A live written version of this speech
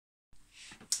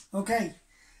Okay,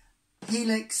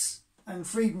 Helix and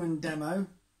Friedman demo.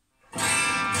 It's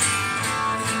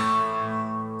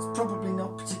probably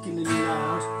not particularly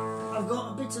loud. I've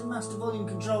got a bit of master volume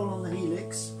control on the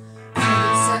Helix, and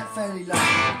it's set fairly low.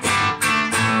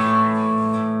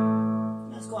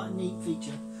 That's quite a neat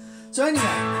feature. So anyway,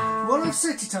 what I've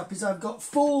set it up is I've got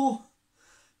 4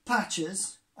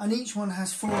 patches, and each one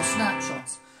has 4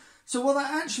 snapshots. So what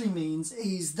that actually means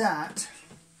is that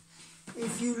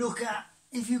if you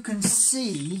can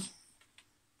see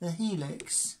the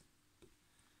Helix,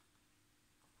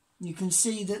 you can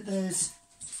see that there's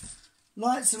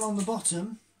lights along the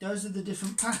bottom. Those are the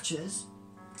different patches,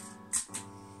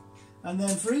 and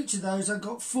then for each of those I've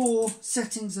got 4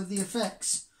 settings of the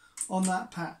effects on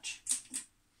that patch.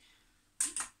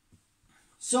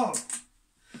 So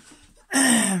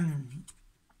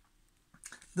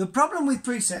the problem with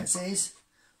presets is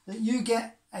that you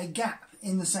get a gap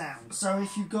in the sound. So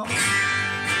if you've got,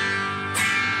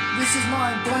 this is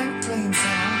my blank clean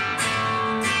sound,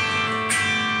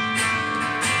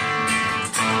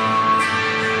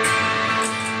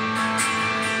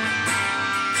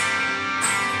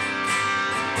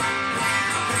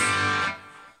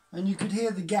 and you could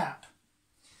hear the gap.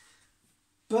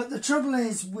 But the trouble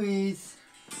is with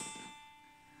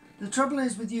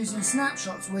using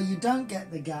snapshots where you don't get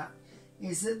the gap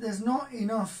is that there's not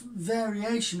enough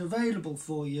variation available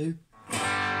for you.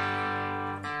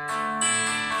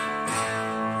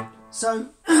 So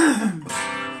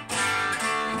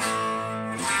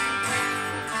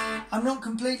I'm not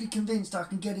completely convinced I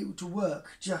can get it to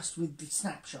work just with the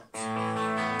snapshots. Maybe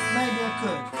I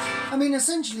could. I mean,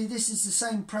 essentially this is the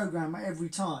same program every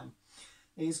time.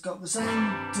 It's got the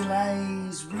same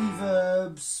delays,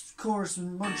 reverbs, chorus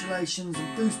and modulations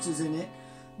and boosters in it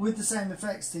with the same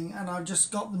effects thing, and I've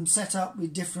just got them set up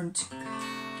with different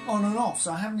on and off,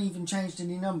 so I haven't even changed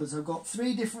any numbers. I've got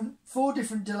 4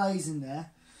 different delays in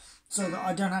there so that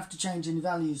I don't have to change any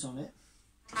values on it,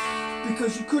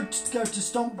 because you could go to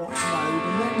Stompbox mode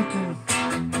and then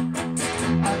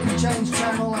I can change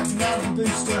channel, I can add the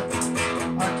booster,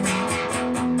 I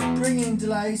can bring in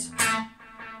delays,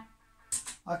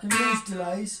 I can lose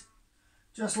delays,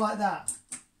 just like that.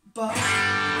 But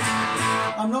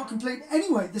I'm not complete.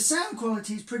 Anyway, the sound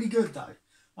quality is pretty good though.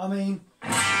 I mean,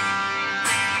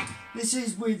 this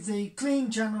is with the clean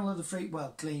channel of the clean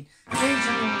channel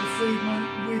of the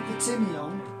Friedman with the Timmy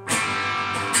on.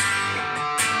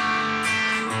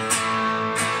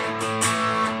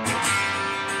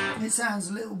 It sounds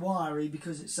a little wiry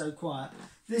because it's so quiet.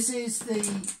 This is the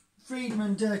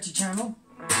Friedman dirty channel.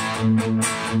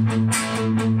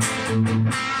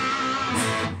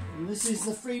 And this is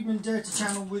the Friedman dirty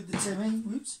channel with the Timmy.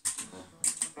 Whoops.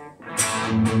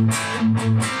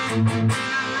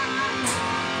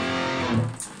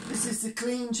 This is the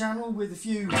clean channel with a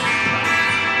few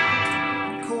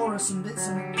chorus and bits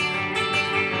in it.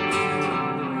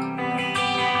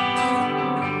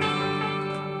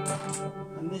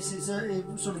 And this is a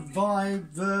sort of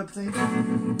vibe, verb thing.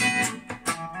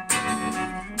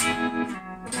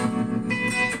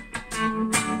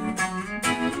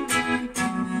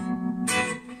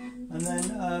 And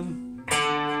then a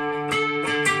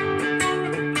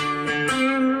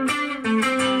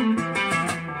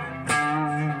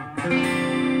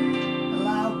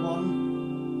loud one,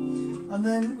 and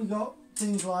then we got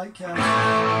things like that's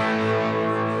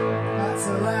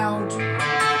a loud.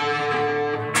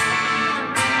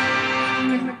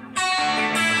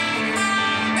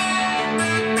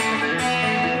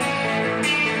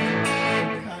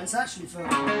 It's actually for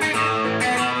with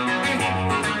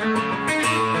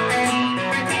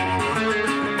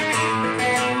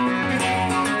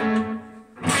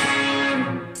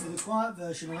a quiet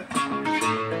version of it.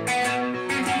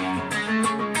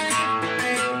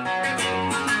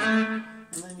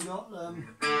 And then you got the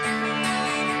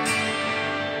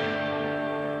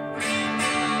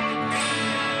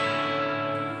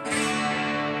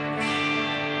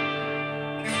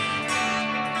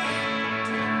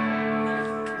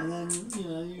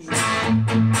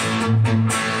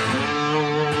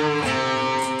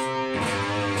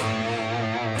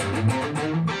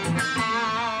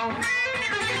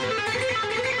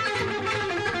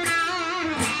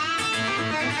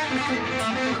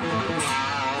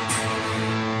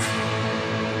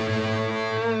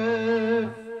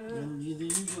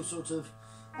usual sort of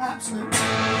absolute